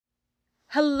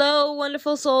Hello,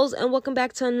 wonderful souls, and welcome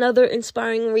back to another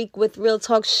inspiring week with Real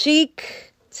Talk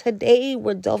Chic. Today,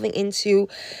 we're delving into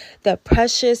the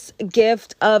precious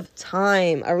gift of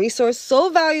time, a resource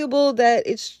so valuable that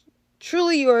it's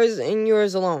truly yours and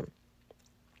yours alone.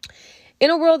 In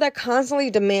a world that constantly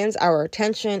demands our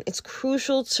attention, it's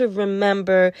crucial to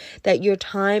remember that your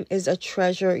time is a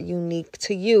treasure unique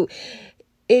to you.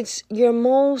 It's your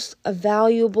most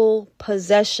valuable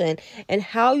possession, and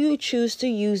how you choose to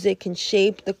use it can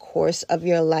shape the course of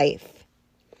your life.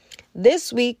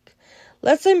 This week,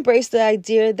 let's embrace the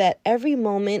idea that every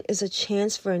moment is a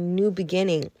chance for a new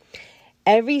beginning.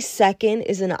 Every second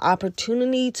is an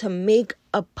opportunity to make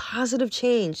a positive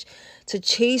change, to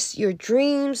chase your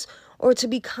dreams, or to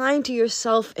be kind to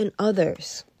yourself and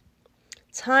others.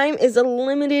 Time is a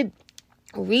limited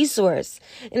resource,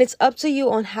 and it's up to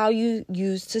you on how you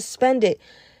use to spend it.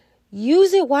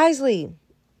 Use it wisely,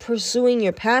 pursuing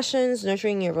your passions,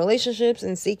 nurturing your relationships,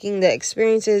 and seeking the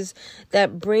experiences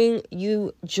that bring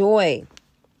you joy.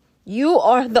 You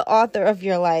are the author of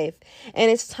your life,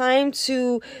 and it's time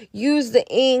to use the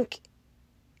ink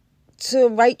to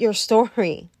write your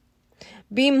story.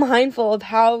 Be mindful of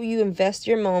how you invest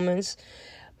your moments,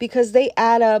 because they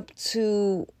add up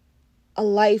to a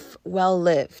life well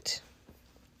lived.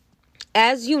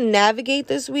 As you navigate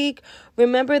this week,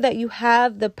 remember that you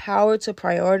have the power to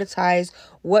prioritize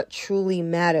what truly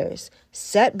matters.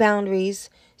 Set boundaries,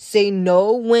 say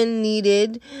no when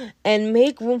needed, and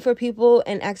make room for people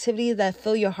and activities that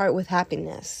fill your heart with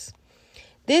happiness.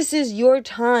 This is your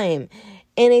time,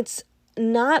 and it's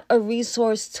not a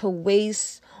resource to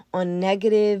waste on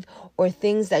negative or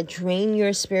things that drain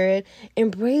your spirit.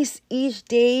 Embrace each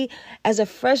day as a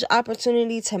fresh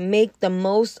opportunity to make the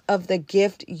most of the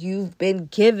gift you've been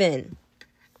given.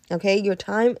 Okay, your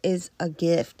time is a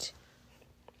gift.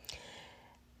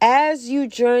 As you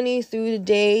journey through the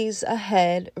days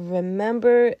ahead,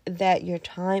 remember that your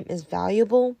time is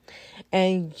valuable,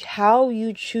 and how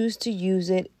you choose to use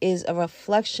it is a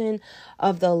reflection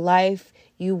of the life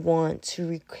you want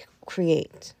to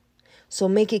create. So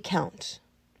make it count.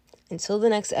 Until the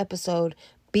next episode,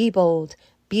 be bold,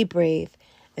 be brave,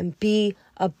 and be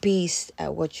a beast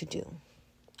at what you do.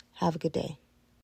 Have a good day.